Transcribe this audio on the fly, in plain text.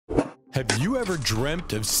Have you ever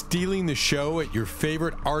dreamt of stealing the show at your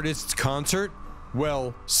favorite artist's concert?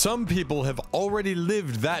 Well, some people have already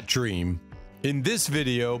lived that dream. In this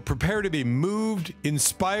video, prepare to be moved,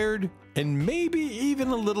 inspired, and maybe even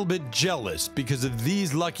a little bit jealous because of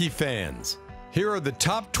these lucky fans. Here are the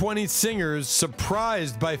top 20 singers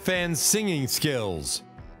surprised by fans' singing skills.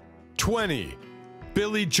 20.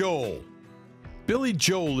 Billy Joel. Billy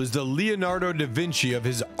Joel is the Leonardo da Vinci of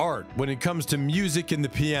his art when it comes to music and the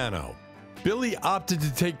piano. Billy opted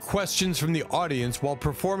to take questions from the audience while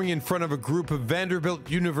performing in front of a group of Vanderbilt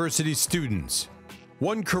University students.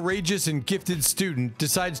 One courageous and gifted student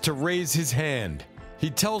decides to raise his hand. He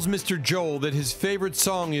tells Mr. Joel that his favorite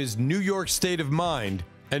song is New York State of Mind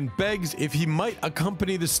and begs if he might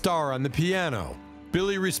accompany the star on the piano.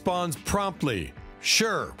 Billy responds promptly,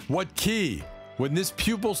 "Sure, what key?" When this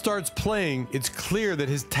pupil starts playing, it's clear that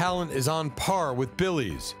his talent is on par with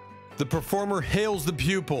Billy's. The performer hails the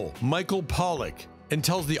pupil, Michael Pollock, and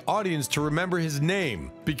tells the audience to remember his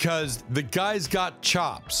name because the guy's got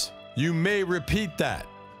chops. You may repeat that.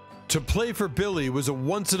 To play for Billy was a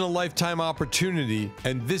once-in-a-lifetime opportunity,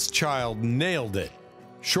 and this child nailed it.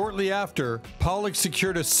 Shortly after, Pollock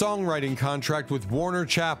secured a songwriting contract with Warner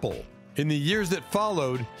Chappell. In the years that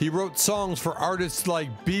followed, he wrote songs for artists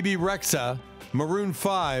like Bebe Rexha, Maroon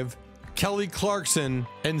 5, Kelly Clarkson,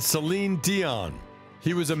 and Celine Dion.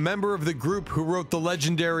 He was a member of the group who wrote the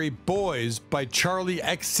legendary Boys by Charli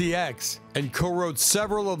XCX and co-wrote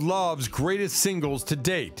several of Love's greatest singles to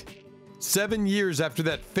date. 7 years after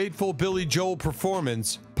that fateful Billy Joel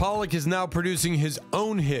performance, Pollock is now producing his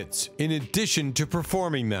own hits in addition to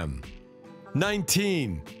performing them.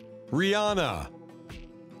 19. Rihanna.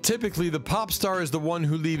 Typically, the pop star is the one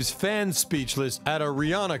who leaves fans speechless at a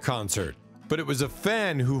Rihanna concert, but it was a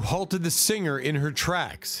fan who halted the singer in her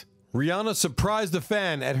tracks. Rihanna surprised a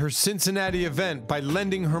fan at her Cincinnati event by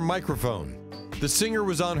lending her microphone. The singer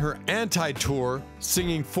was on her Anti-tour,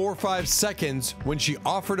 singing 4-5 seconds when she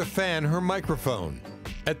offered a fan her microphone.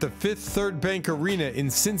 At the Fifth Third Bank Arena in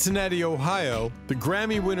Cincinnati, Ohio, the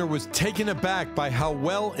Grammy winner was taken aback by how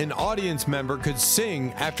well an audience member could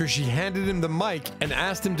sing after she handed him the mic and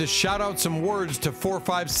asked him to shout out some words to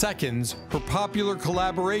 4-5 seconds, her popular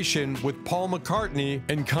collaboration with Paul McCartney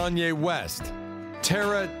and Kanye West.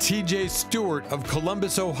 Tara T.J. Stewart of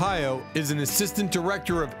Columbus, Ohio, is an assistant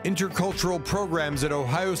director of intercultural programs at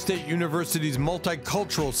Ohio State University's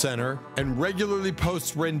Multicultural Center and regularly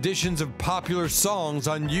posts renditions of popular songs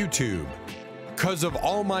on YouTube. "'Cause of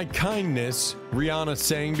all my kindness," Rihanna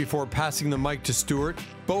sang before passing the mic to Stewart.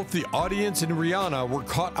 Both the audience and Rihanna were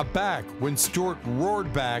caught aback when Stewart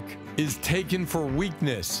roared back, "Is taken for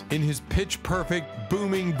weakness," in his pitch-perfect,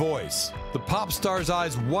 booming voice. The pop star's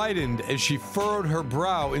eyes widened as she furrowed her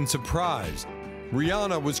brow in surprise.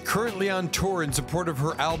 Rihanna was currently on tour in support of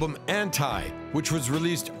her album Anti, which was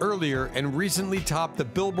released earlier and recently topped the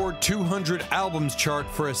Billboard 200 albums chart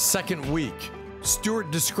for a second week. Stewart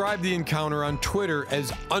described the encounter on Twitter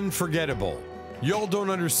as unforgettable. "Y'all don't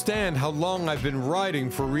understand how long I've been riding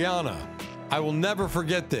for Rihanna. I will never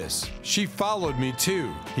forget this. She followed me too,"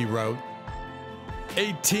 he wrote.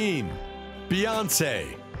 18. Beyoncé.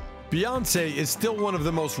 Beyoncé is still one of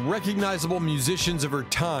the most recognizable musicians of her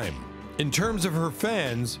time. In terms of her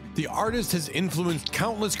fans, the artist has influenced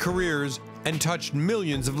countless careers and touched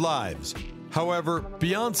millions of lives. However,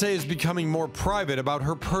 Beyoncé is becoming more private about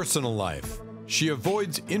her personal life. She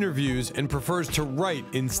avoids interviews and prefers to write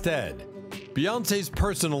instead. Beyoncé's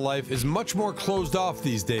personal life is much more closed off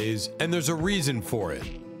these days, and there's a reason for it.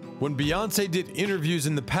 When Beyoncé did interviews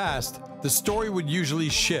in the past, the story would usually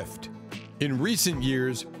shift. In recent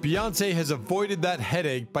years, Beyoncé has avoided that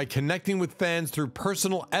headache by connecting with fans through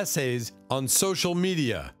personal essays on social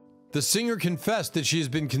media. The singer confessed that she has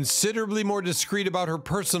been considerably more discreet about her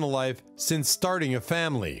personal life since starting a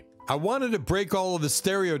family. "I wanted to break all of the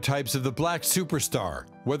stereotypes of the black superstar,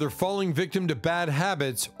 whether falling victim to bad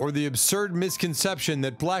habits or the absurd misconception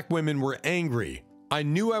that black women were angry. I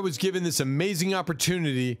knew I was given this amazing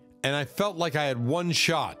opportunity and I felt like I had one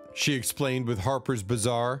shot," she explained with Harper's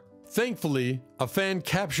Bazaar. Thankfully, a fan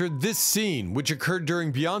captured this scene, which occurred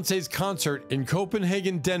during Beyoncé's concert in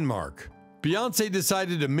Copenhagen, Denmark. Beyoncé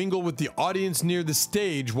decided to mingle with the audience near the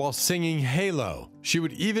stage while singing Halo. She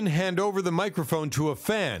would even hand over the microphone to a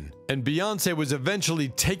fan, and Beyoncé was eventually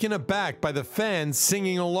taken aback by the fans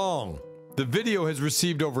singing along. The video has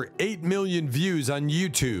received over 8 million views on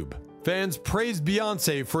YouTube. Fans praised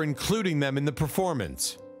Beyoncé for including them in the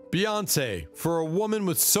performance. Beyoncé, for a woman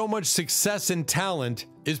with so much success and talent,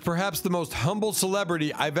 is perhaps the most humble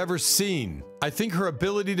celebrity I've ever seen. I think her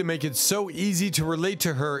ability to make it so easy to relate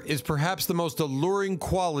to her is perhaps the most alluring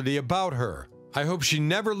quality about her. I hope she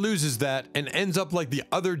never loses that and ends up like the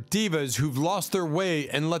other divas who've lost their way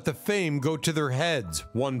and let the fame go to their heads,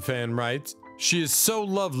 one fan writes. She is so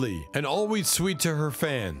lovely and always sweet to her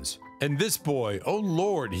fans. And this boy, oh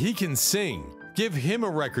Lord, he can sing. Give him a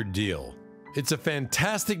record deal. It's a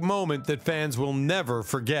fantastic moment that fans will never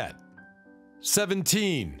forget.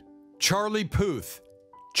 17. Charlie Puth.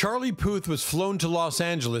 Charlie Puth was flown to Los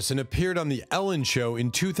Angeles and appeared on The Ellen Show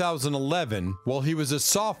in 2011 while he was a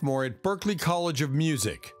sophomore at Berklee College of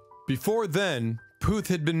Music. Before then, Puth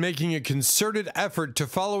had been making a concerted effort to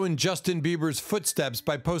follow in Justin Bieber's footsteps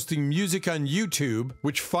by posting music on YouTube,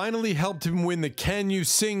 which finally helped him win the Can You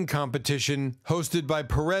Sing competition hosted by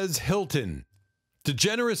Perez Hilton.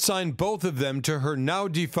 DeGeneres signed both of them to her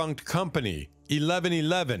now-defunct company,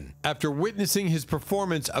 1111, after witnessing his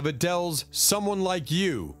performance of Adele's Someone Like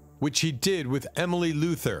You, which he did with Emily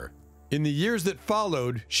Luther. In the years that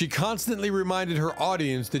followed, she constantly reminded her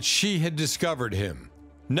audience that she had discovered him.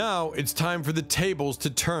 Now it's time for the tables to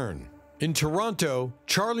turn. In Toronto,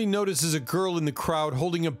 Charlie notices a girl in the crowd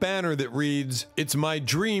holding a banner that reads, "It's my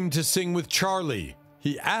dream to sing with Charlie."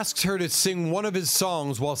 He asks her to sing one of his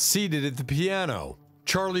songs while seated at the piano.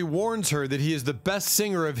 Charlie warns her that he is the best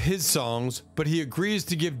singer of his songs, but he agrees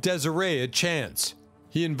to give Desiree a chance.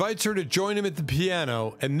 He invites her to join him at the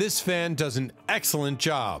piano, and this fan does an excellent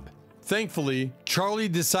job. Thankfully, Charlie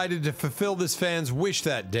decided to fulfill this fan's wish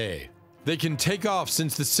that day. They can take off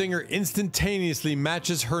since the singer instantaneously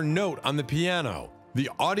matches her note on the piano. The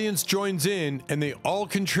audience joins in, and they all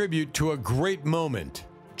contribute to a great moment.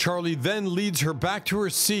 Charlie then leads her back to her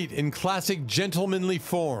seat in classic gentlemanly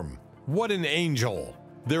form. What an angel!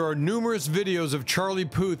 There are numerous videos of Charlie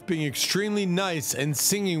Puth being extremely nice and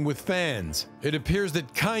singing with fans. It appears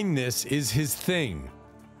that kindness is his thing.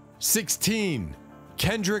 16.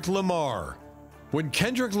 Kendrick Lamar. When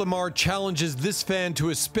Kendrick Lamar challenges this fan to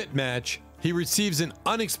a spit match, he receives an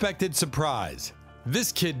unexpected surprise.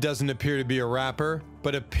 This kid doesn't appear to be a rapper,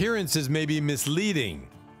 but appearances may be misleading.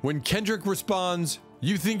 When Kendrick responds,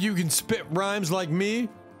 "You think you can spit rhymes like me?"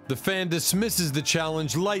 the fan dismisses the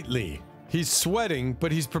challenge lightly. He's sweating,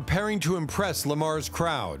 but he's preparing to impress Lamar's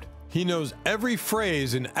crowd. He knows every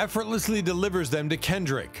phrase and effortlessly delivers them to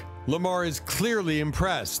Kendrick. Lamar is clearly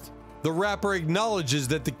impressed. The rapper acknowledges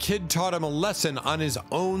that the kid taught him a lesson on his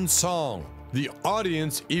own song. The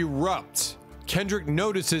audience erupts. Kendrick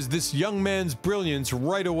notices this young man's brilliance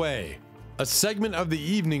right away. A segment of the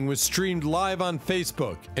evening was streamed live on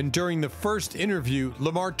Facebook, and during the first interview,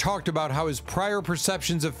 Lamar talked about how his prior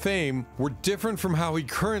perceptions of fame were different from how he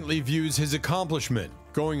currently views his accomplishment,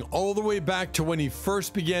 going all the way back to when he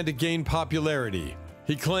first began to gain popularity.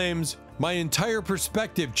 He claims, "My entire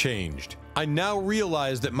perspective changed. I now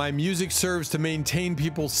realize that my music serves to maintain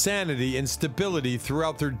people's sanity and stability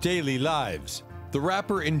throughout their daily lives." The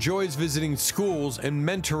rapper enjoys visiting schools and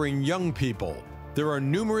mentoring young people. There are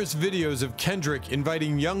numerous videos of Kendrick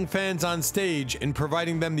inviting young fans on stage and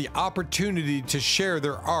providing them the opportunity to share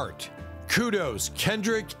their art. Kudos,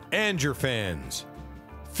 Kendrick and your fans.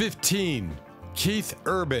 15. Keith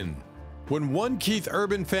Urban. When one Keith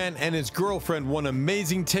Urban fan and his girlfriend won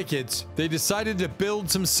amazing tickets, they decided to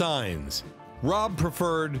build some signs. Rob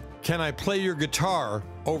preferred "Can I play your guitar?"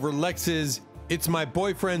 over Lex's "It's my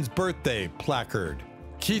boyfriend's birthday" placard.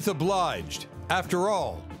 Keith obliged. After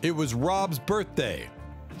all, it was Rob's birthday.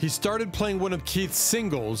 He started playing one of Keith's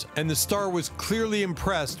singles, and the star was clearly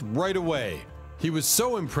impressed right away. He was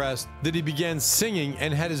so impressed that he began singing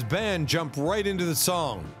and had his band jump right into the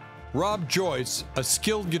song. Rob Joyce, a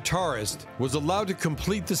skilled guitarist, was allowed to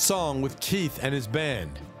complete the song with Keith and his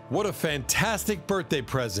band. What a fantastic birthday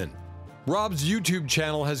present. Rob's YouTube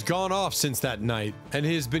channel has gone off since that night, and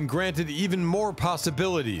he has been granted even more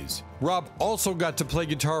possibilities. Rob also got to play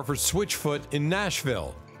guitar for Switchfoot in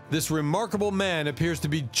Nashville. This remarkable man appears to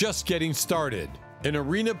be just getting started. An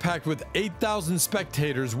arena packed with 8,000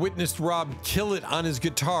 spectators witnessed Rob kill it on his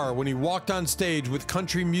guitar when he walked on stage with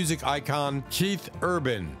country music icon Keith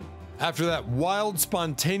Urban. After that wild,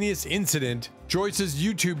 spontaneous incident, Joyce's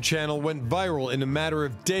YouTube channel went viral in a matter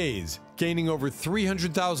of days, gaining over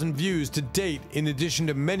 300,000 views to date in addition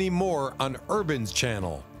to many more on Urban's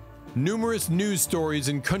channel. Numerous news stories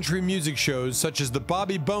and country music shows such as The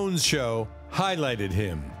Bobby Bones Show highlighted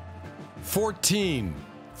him. 14.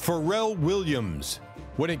 Pharrell Williams.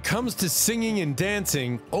 When it comes to singing and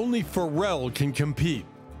dancing, only Pharrell can compete.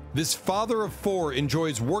 This father of four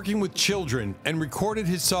enjoys working with children and recorded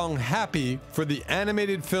his song Happy for the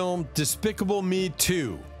animated film Despicable Me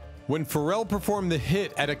 2. When Pharrell performed the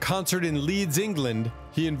hit at a concert in Leeds, England,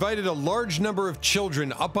 he invited a large number of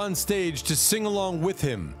children up on stage to sing along with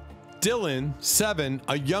him. Dylan, 7,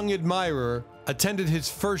 a young admirer, attended his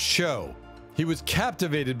first show. He was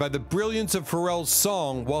captivated by the brilliance of Pharrell's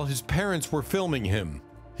song while his parents were filming him.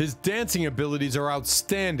 His dancing abilities are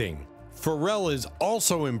outstanding. Pharrell is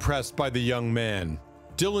also impressed by the young man.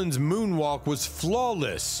 Dylan's moonwalk was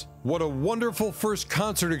flawless. What a wonderful first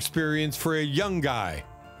concert experience for a young guy.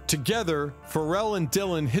 Together, Pharrell and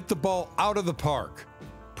Dylan hit the ball out of the park.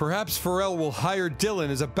 Perhaps Pharrell will hire Dylan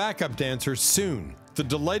as a backup dancer soon. The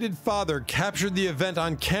delighted father captured the event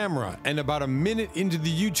on camera, and about a minute into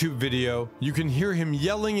the YouTube video, you can hear him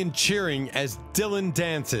yelling and cheering as Dylan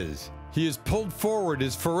dances. He is pulled forward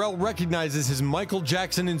as Pharrell recognizes his Michael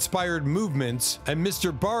Jackson-inspired movements, and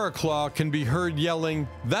Mr. Baraclaw can be heard yelling,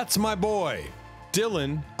 "That's my boy!"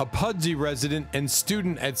 Dylan, a Pudsey resident and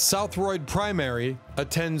student at Southroyd Primary,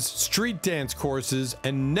 attends street dance courses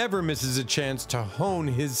and never misses a chance to hone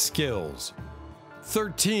his skills.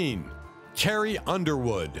 13. Carrie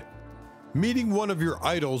Underwood. Meeting one of your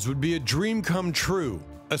idols would be a dream come true,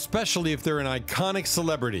 especially if they're an iconic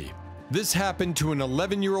celebrity. This happened to an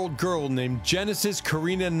 11-year-old girl named Genesis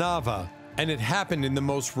Karina Nava, and it happened in the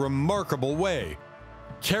most remarkable way.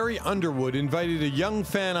 Carrie Underwood invited a young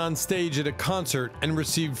fan on stage at a concert and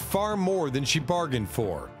received far more than she bargained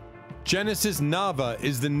for. Genesis Nava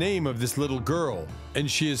is the name of this little girl, and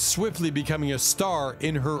she is swiftly becoming a star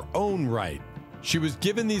in her own right. She was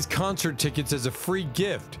given these concert tickets as a free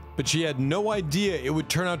gift, but she had no idea it would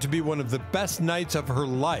turn out to be one of the best nights of her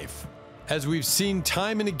life. As we've seen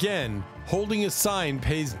time and again, holding a sign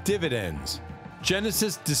pays dividends.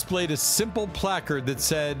 Genesis displayed a simple placard that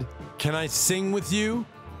said, "Can I sing with you?"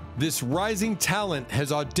 This rising talent has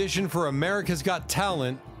auditioned for America's Got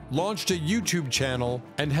Talent, launched a YouTube channel,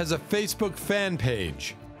 and has a Facebook fan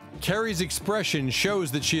page. Carrie's expression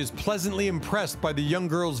shows that she is pleasantly impressed by the young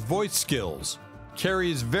girl's voice skills.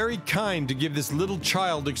 Carrie is very kind to give this little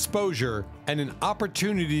child exposure and an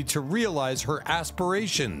opportunity to realize her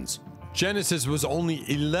aspirations. Genesis was only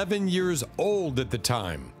 11 years old at the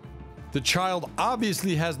time. The child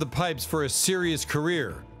obviously has the pipes for a serious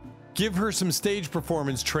career. Give her some stage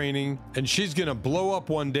performance training and she's gonna blow up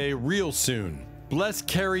one day real soon. Bless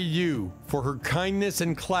Carrie Yu for her kindness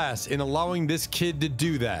and class in allowing this kid to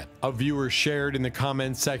do that, a viewer shared in the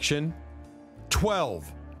comments section.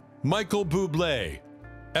 12. Michael Bublé.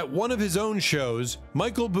 At one of his own shows,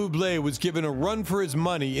 Michael Bublé was given a run for his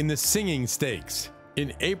money in the singing stakes.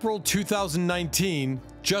 In April 2019,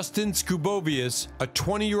 Justin Skubovius, a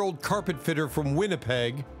 20-year-old carpet fitter from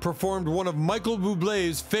Winnipeg, performed one of Michael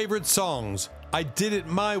Bublé's favorite songs, "I Did It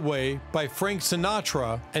My Way" by Frank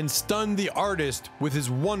Sinatra, and stunned the artist with his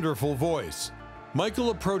wonderful voice. Michael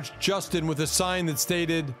approached Justin with a sign that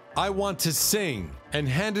stated, "I want to sing," and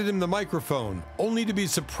handed him the microphone, only to be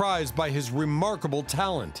surprised by his remarkable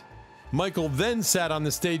talent. Michael then sat on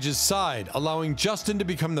the stage's side, allowing Justin to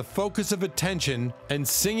become the focus of attention and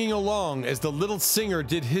singing along as the little singer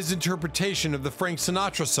did his interpretation of the Frank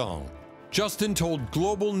Sinatra song. Justin told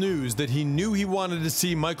Global News that he knew he wanted to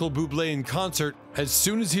see Michael Bublé in concert as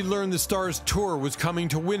soon as he learned the star's tour was coming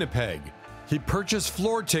to Winnipeg. He purchased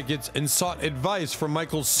floor tickets and sought advice from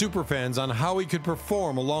Michael's superfans on how he could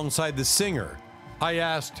perform alongside the singer. I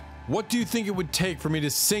asked, "What do you think it would take for me to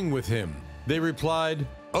sing with him?" They replied,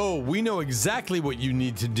 "Oh, we know exactly what you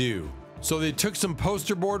need to do." So they took some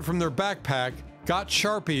poster board from their backpack, got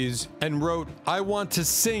Sharpies, and wrote, "I want to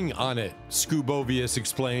sing" on it, Skubovius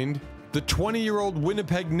explained. The 20-year-old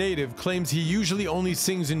Winnipeg native claims he usually only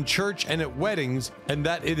sings in church and at weddings, and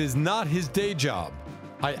that it is not his day job.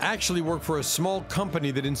 "I actually work for a small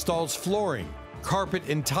company that installs flooring, carpet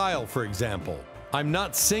and tile, for example. I'm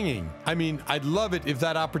not singing. I mean, I'd love it if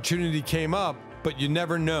that opportunity came up, but you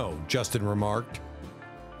never know," Justin remarked.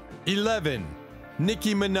 11.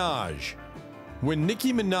 Nicki Minaj. When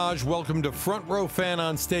Nicki Minaj welcomed a front row fan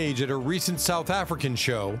on stage at a recent South African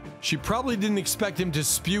show, she probably didn't expect him to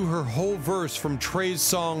spew her whole verse from Trey's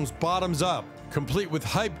songs Bottoms Up, complete with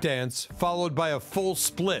hype dance followed by a full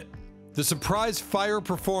split. The surprise fire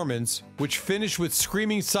performance, which finished with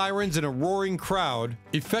screaming sirens and a roaring crowd,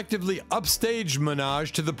 effectively upstaged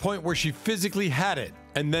Minaj to the point where she physically had it,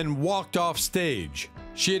 and then walked off stage.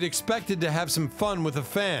 She had expected to have some fun with a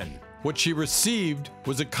fan. What she received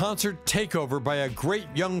was a concert takeover by a great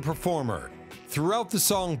young performer. Throughout the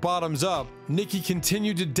song Bottoms Up, Nicki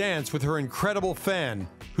continued to dance with her incredible fan,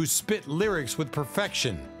 who spit lyrics with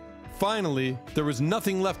perfection. Finally, there was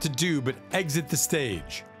nothing left to do but exit the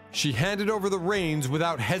stage. She handed over the reins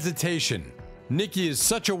without hesitation. Nicki is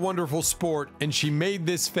such a wonderful sport, and she made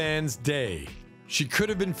this fan's day. She could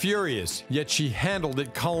have been furious, yet she handled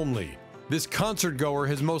it calmly. This concert goer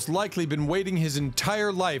has most likely been waiting his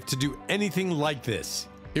entire life to do anything like this.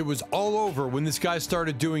 It was all over when this guy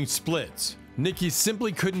started doing splits. Nikki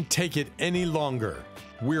simply couldn't take it any longer.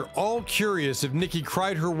 We're all curious if Nikki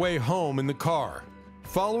cried her way home in the car.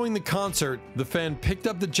 Following the concert, the fan picked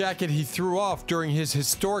up the jacket he threw off during his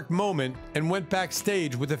historic moment and went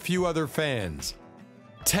backstage with a few other fans.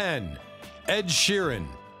 10. Ed Sheeran.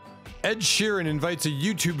 Ed Sheeran invites a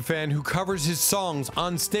YouTube fan who covers his songs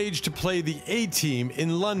on stage to play the A-Team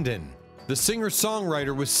in London. The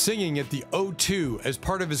singer-songwriter was singing at the O2 as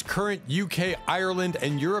part of his current UK, Ireland,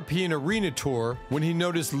 and European arena tour when he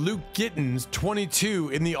noticed Luke Gittins, 22,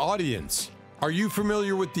 in the audience. "Are you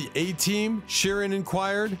familiar with the A-Team?" Sheeran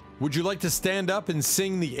inquired. "Would you like to stand up and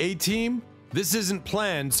sing the A-Team?" "This isn't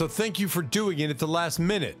planned, so thank you for doing it at the last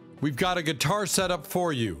minute. We've got a guitar set up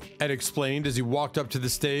for you," Ed explained as he walked up to the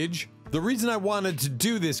stage. "The reason I wanted to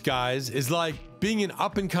do this, guys, is like, being an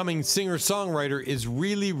up-and-coming singer-songwriter is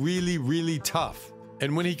really tough.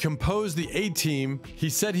 And when he composed the A-Team, he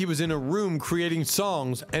said he was in a room creating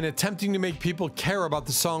songs and attempting to make people care about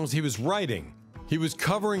the songs he was writing. He was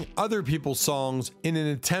covering other people's songs in an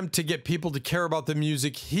attempt to get people to care about the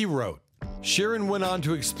music he wrote." Sheeran went on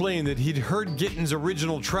to explain that he'd heard Gittins'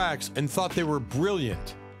 original tracks and thought they were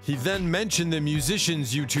brilliant. He then mentioned the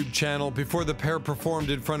musician's YouTube channel before the pair performed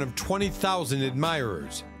in front of 20,000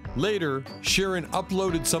 admirers. Later, Sheeran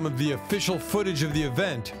uploaded some of the official footage of the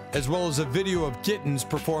event, as well as a video of Gittins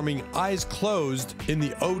performing Eyes Closed in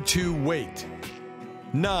the O2 wait.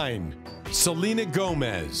 9. Selena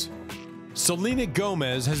Gomez. Selena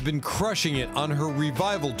Gomez has been crushing it on her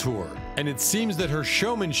revival tour, and it seems that her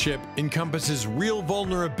showmanship encompasses real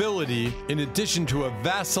vulnerability in addition to a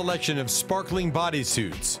vast selection of sparkling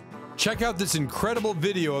bodysuits. Check out this incredible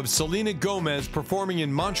video of Selena Gomez performing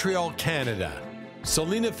in Montreal, Canada.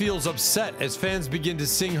 Selena feels upset as fans begin to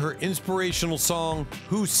sing her inspirational song,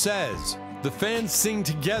 "Who Says?" The fans sing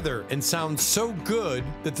together and sound so good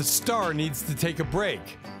that the star needs to take a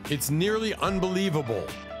break. It's nearly unbelievable.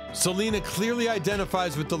 Selena clearly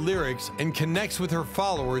identifies with the lyrics and connects with her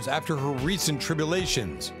followers after her recent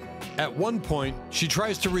tribulations. At one point, she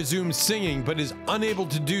tries to resume singing but is unable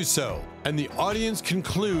to do so, and the audience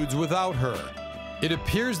concludes without her. It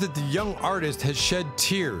appears that the young artist has shed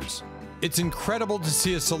tears. It's incredible to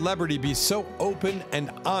see a celebrity be so open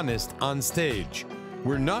and honest on stage.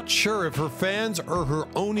 We're not sure if her fans or her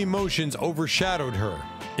own emotions overshadowed her.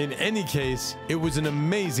 In any case, it was an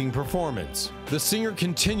amazing performance. The singer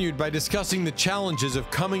continued by discussing the challenges of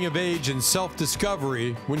coming of age and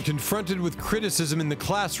self-discovery when confronted with criticism in the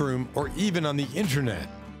classroom or even on the internet.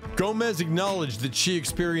 Gomez acknowledged that she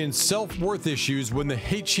experienced self-worth issues when the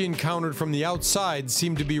hate she encountered from the outside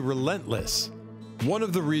seemed to be relentless. One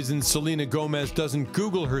of the reasons Selena Gomez doesn't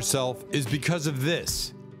Google herself is because of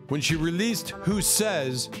this. When she released Who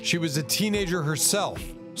Says, she was a teenager herself.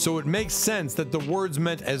 So it makes sense that the words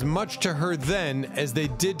meant as much to her then as they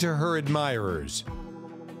did to her admirers.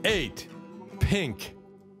 8. Pink.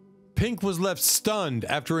 Pink was left stunned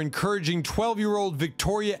after encouraging 12-year-old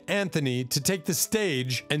Victoria Anthony to take the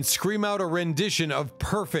stage and scream out a rendition of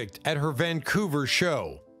Perfect at her Vancouver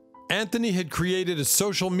show. Anthony had created a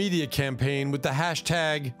social media campaign with the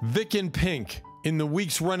hashtag #VicInPink in the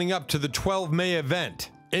weeks running up to the 12 May event,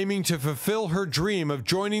 aiming to fulfill her dream of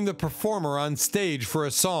joining the performer on stage for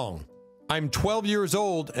a song. "I'm 12 years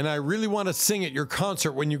old and I really want to sing at your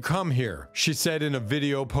concert when you come here," she said in a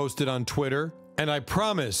video posted on Twitter. "And I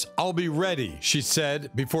promise I'll be ready," she said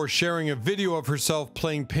before sharing a video of herself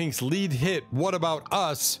playing Pink's lead hit What About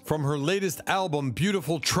Us from her latest album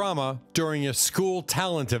Beautiful Trauma during a school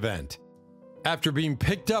talent event. After being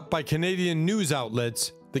picked up by Canadian news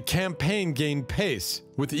outlets, the campaign gained pace,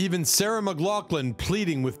 with even Sarah McLachlan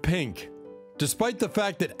pleading with Pink. Despite the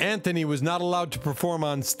fact that Anthony was not allowed to perform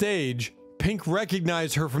on stage, Pink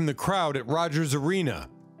recognized her from the crowd at Rogers Arena.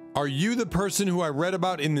 "Are you the person who I read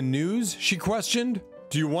about in the news?" she questioned.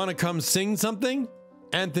 "Do you want to come sing something?"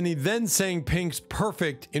 Anthony then sang Pink's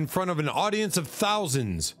Perfect in front of an audience of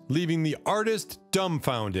thousands, leaving the artist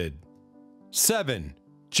dumbfounded. 7.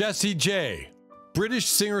 Jessie J. British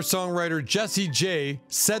singer-songwriter Jessie J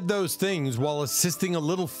said those things while assisting a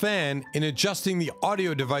little fan in adjusting the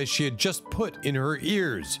audio device she had just put in her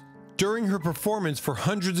ears. During her performance for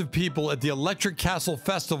hundreds of people at the Electric Castle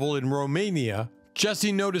Festival in Romania,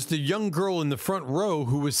 Jessie noticed a young girl in the front row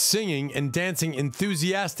who was singing and dancing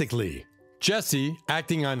enthusiastically. Jessie,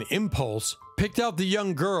 acting on impulse, picked out the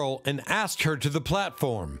young girl and asked her to the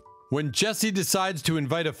platform. When Jessie decides to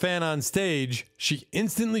invite a fan on stage, she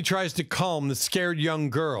instantly tries to calm the scared young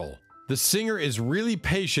girl. The singer is really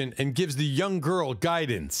patient and gives the young girl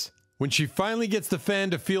guidance. When she finally gets the fan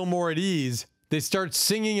to feel more at ease, they start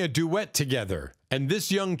singing a duet together, and this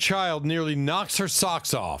young child nearly knocks her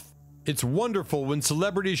socks off. It's wonderful when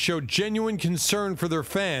celebrities show genuine concern for their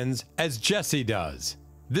fans, as Jessie does.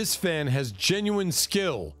 This fan has genuine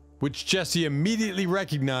skill, which Jessie immediately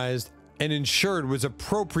recognized and ensured was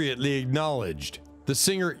appropriately acknowledged. The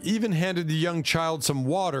singer even handed the young child some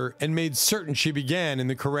water and made certain she began in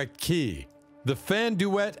the correct key. The fan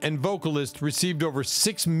duet and vocalist received over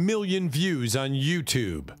 6 million views on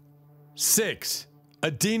YouTube. 6.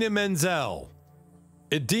 Idina Menzel.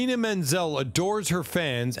 Idina Menzel adores her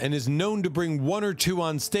fans and is known to bring one or two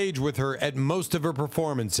on stage with her at most of her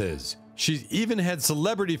performances. She's even had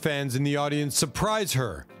celebrity fans in the audience surprise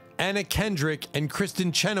her, Anna Kendrick and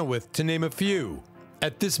Kristen Chenoweth to name a few.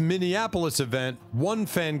 At this Minneapolis event, one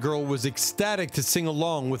fangirl was ecstatic to sing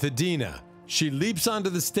along with Idina. She leaps onto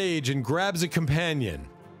the stage and grabs a companion.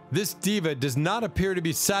 This diva does not appear to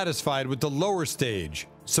be satisfied with the lower stage,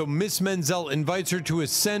 so Miss Menzel invites her to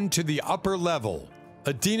ascend to the upper level.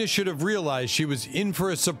 Idina should have realized she was in for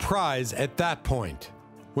a surprise at that point.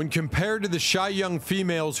 When compared to the shy young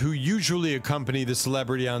females who usually accompany the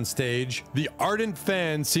celebrity on stage, the ardent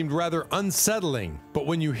fan seemed rather unsettling, but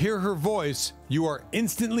when you hear her voice, you are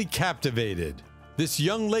instantly captivated. This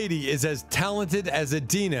young lady is as talented as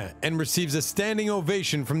Idina and receives a standing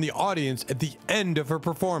ovation from the audience at the end of her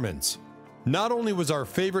performance. Not only was our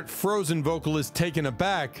favorite Frozen vocalist taken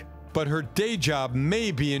aback, but her day job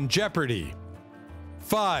may be in jeopardy.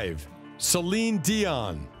 5. Celine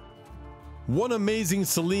Dion. One amazing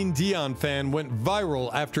Celine Dion fan went viral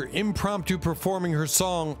after impromptu performing her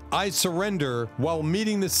song I Surrender while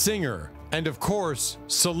meeting the singer, and of course,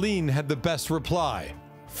 Celine had the best reply.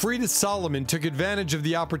 Frida Solomon took advantage of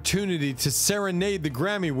the opportunity to serenade the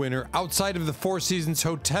Grammy winner outside of the Four Seasons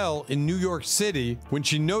Hotel in New York City when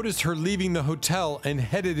she noticed her leaving the hotel and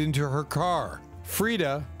headed into her car.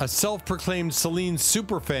 Frida, a self-proclaimed Celine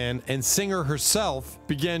superfan and singer herself,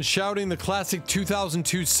 began shouting the classic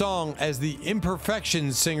 2002 song as the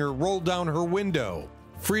Imperfections singer rolled down her window.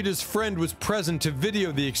 Frida's friend was present to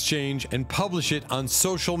video the exchange and publish it on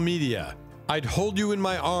social media. I'd hold you in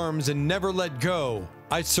my arms and never let go.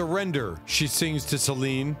 I surrender, she sings to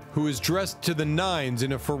Celine, who is dressed to the nines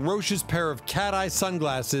in a ferocious pair of cat-eye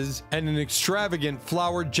sunglasses and an extravagant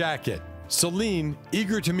flowered jacket. Celine,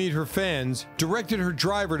 eager to meet her fans, directed her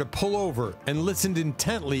driver to pull over and listened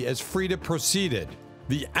intently as Frida proceeded.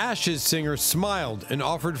 The Ashes singer smiled and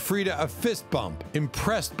offered Frida a fist bump,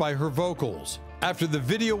 impressed by her vocals. After the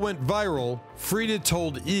video went viral, Frida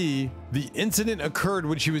told E! The incident occurred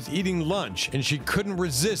when she was eating lunch and she couldn't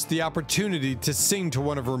resist the opportunity to sing to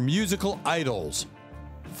one of her musical idols.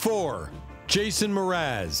 4. Jason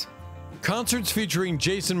Mraz. Concerts featuring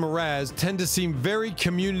Jason Mraz tend to seem very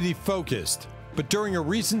community-focused, but during a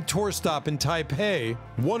recent tour stop in Taipei,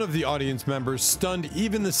 one of the audience members stunned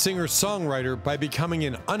even the singer-songwriter by becoming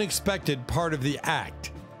an unexpected part of the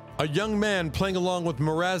act. A young man playing along with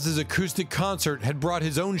Mraz's acoustic concert had brought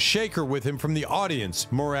his own shaker with him from the audience,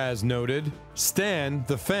 Mraz noted. Stan,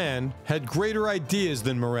 the fan, had greater ideas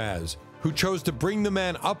than Mraz, who chose to bring the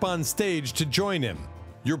man up on stage to join him.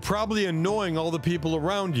 You're probably annoying all the people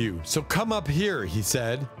around you, so come up here, he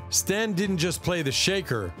said. Stan didn't just play the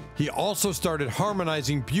shaker, he also started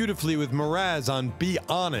harmonizing beautifully with Mraz on Be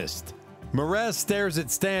Honest. Mraz stares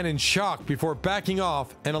at Stan in shock before backing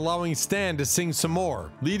off and allowing Stan to sing some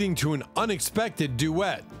more, leading to an unexpected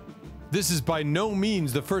duet. This is by no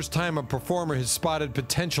means the first time a performer has spotted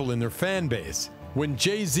potential in their fan base. When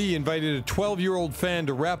Jay-Z invited a 12-year-old fan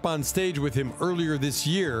to rap on stage with him earlier this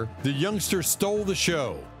year, the youngster stole the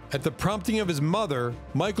show. At the prompting of his mother,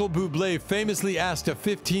 Michael Bublé famously asked a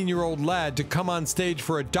 15-year-old lad to come on stage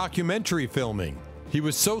for a documentary filming. He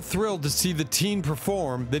was so thrilled to see the teen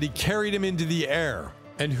perform that he carried him into the air.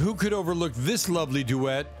 And who could overlook this lovely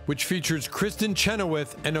duet, which features Kristen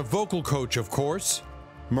Chenoweth and a vocal coach, of course?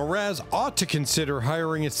 Mraz ought to consider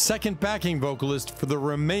hiring a second backing vocalist for the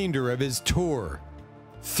remainder of his tour.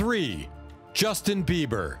 3. Justin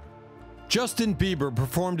Bieber. Justin Bieber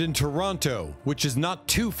performed in Toronto, which is not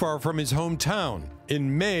too far from his hometown,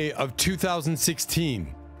 in May of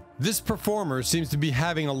 2016. This performer seems to be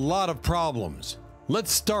having a lot of problems.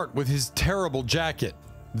 Let's start with his terrible jacket.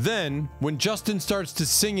 Then, when Justin starts to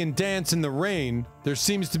sing and dance in the rain, there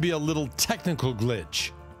seems to be a little technical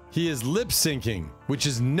glitch. He is lip-syncing, which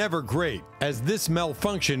is never great, as this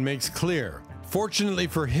malfunction makes clear. Fortunately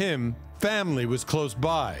for him, family was close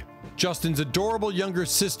by. Justin's adorable younger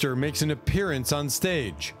sister makes an appearance on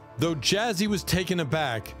stage. Though Jazzy was taken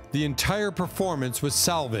aback, the entire performance was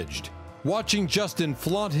salvaged. Watching Justin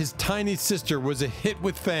flaunt his tiny sister was a hit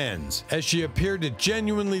with fans, as she appeared to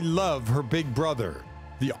genuinely love her big brother.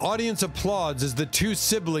 The audience applauds as the two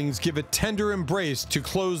siblings give a tender embrace to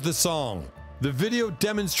close the song. The video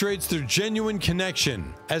demonstrates their genuine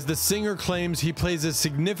connection, as the singer claims he plays a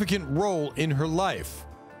significant role in her life.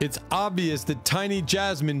 It's obvious that Tiny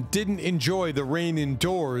Jasmine didn't enjoy the rain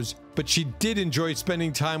indoors, but she did enjoy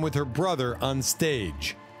spending time with her brother on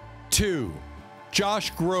stage. 2.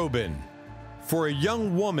 Josh Groban. For a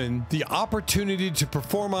young woman, the opportunity to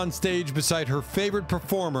perform on stage beside her favorite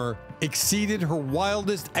performer exceeded her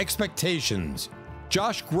wildest expectations.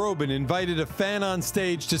 Josh Groban invited a fan on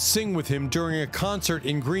stage to sing with him during a concert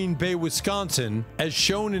in Green Bay, Wisconsin, as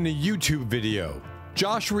shown in a YouTube video.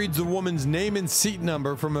 Josh reads the woman's name and seat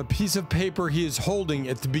number from a piece of paper he is holding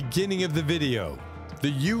at the beginning of the video.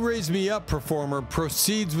 The You Raise Me Up performer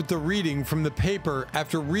proceeds with the reading from the paper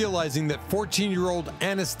after realizing that 14-year-old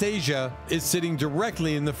Anastasia is sitting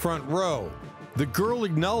directly in the front row. The girl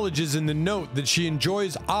acknowledges in the note that she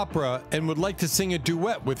enjoys opera and would like to sing a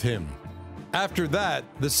duet with him. After that,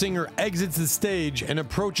 the singer exits the stage and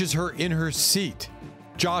approaches her in her seat.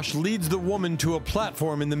 Josh leads the woman to a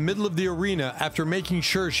platform in the middle of the arena after making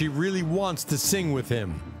sure she really wants to sing with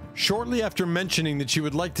him. Shortly after mentioning that she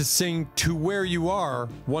would like to sing To Where You Are,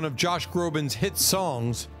 one of Josh Groban's hit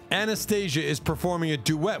songs, Anastasia is performing a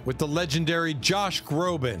duet with the legendary Josh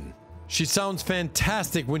Groban. She sounds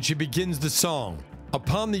fantastic when she begins the song.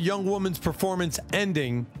 Upon the young woman's performance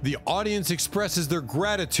ending, the audience expresses their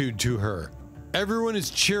gratitude to her. Everyone is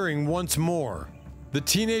cheering once more. The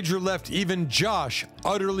teenager left even Josh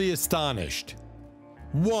utterly astonished.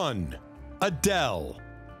 1. Adele.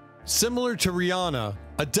 Similar to Rihanna,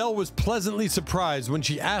 Adele was pleasantly surprised when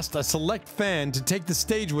she asked a select fan to take the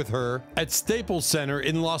stage with her at Staples Center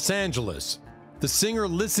in Los Angeles. The singer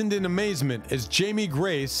listened in amazement as Jamie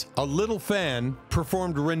Grace, a little fan,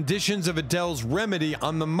 performed renditions of Adele's Remedy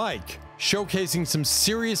on the mic, showcasing some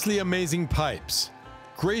seriously amazing pipes.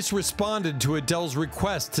 Grace responded to Adele's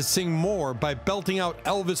request to sing more by belting out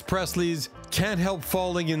Elvis Presley's Can't Help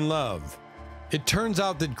Falling in Love. It turns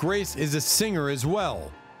out that Grace is a singer as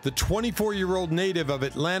well. The 24-year-old native of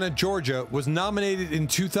Atlanta, Georgia, was nominated in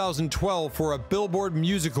 2012 for a Billboard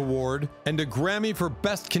Music Award and a Grammy for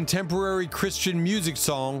Best Contemporary Christian Music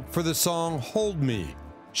Song for the song Hold Me.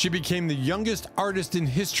 She became the youngest artist in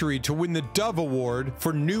history to win the Dove Award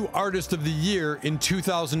for New Artist of the Year in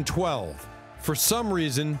 2012. For some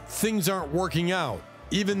reason, things aren't working out,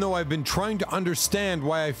 even though I've been trying to understand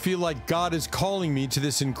why I feel like God is calling me to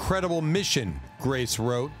this incredible mission, Grace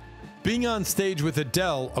wrote. Being on stage with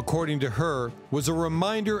Adele, according to her, was a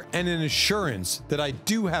reminder and an assurance that I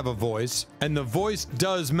do have a voice, and the voice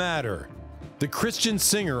does matter. The Christian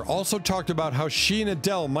singer also talked about how she and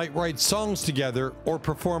Adele might write songs together or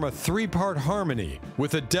perform a 3-part harmony,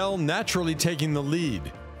 with Adele naturally taking the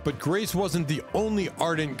lead. But Grace wasn't the only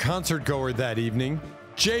ardent concert-goer that evening.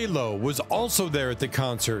 J-Lo was also there at the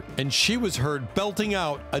concert, and she was heard belting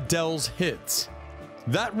out Adele's hits.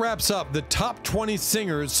 That wraps up the top 20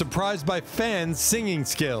 singers surprised by fans' singing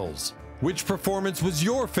skills. Which performance was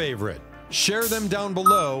your favorite? Share them down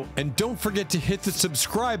below, and don't forget to hit the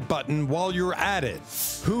subscribe button while you're at it.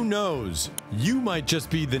 Who knows? You might just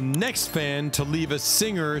be the next fan to leave a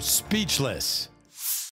singer speechless.